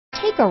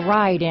Take a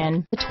ride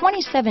in the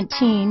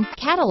 2017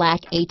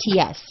 Cadillac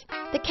ATS.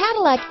 The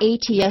Cadillac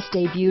ATS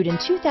debuted in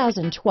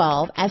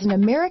 2012 as an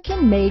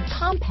American-made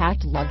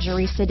compact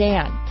luxury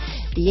sedan.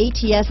 The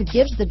ATS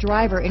gives the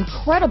driver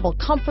incredible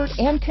comfort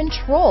and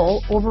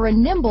control over a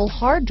nimble,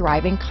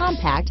 hard-driving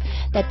compact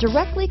that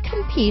directly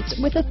competes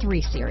with a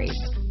 3 Series.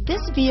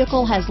 This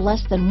vehicle has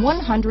less than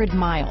 100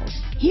 miles.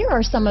 Here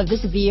are some of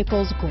this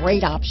vehicle's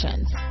great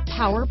options: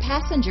 power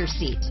passenger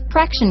seat,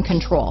 traction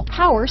control,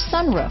 power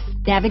sunroof,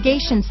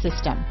 navigation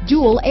system,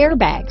 dual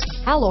airbags,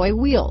 alloy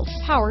wheels,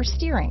 power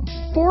steering,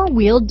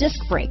 4-wheel disc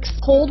brakes,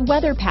 cold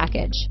weather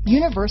package,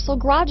 universal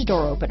garage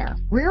door opener,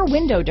 rear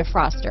window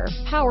defroster,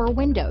 power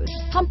windows,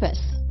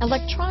 compass,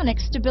 electronic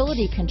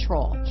stability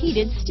control,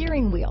 heated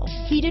steering wheel,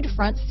 heated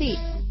front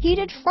seats,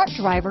 heated front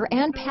driver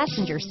and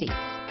passenger seats,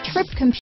 trip computer.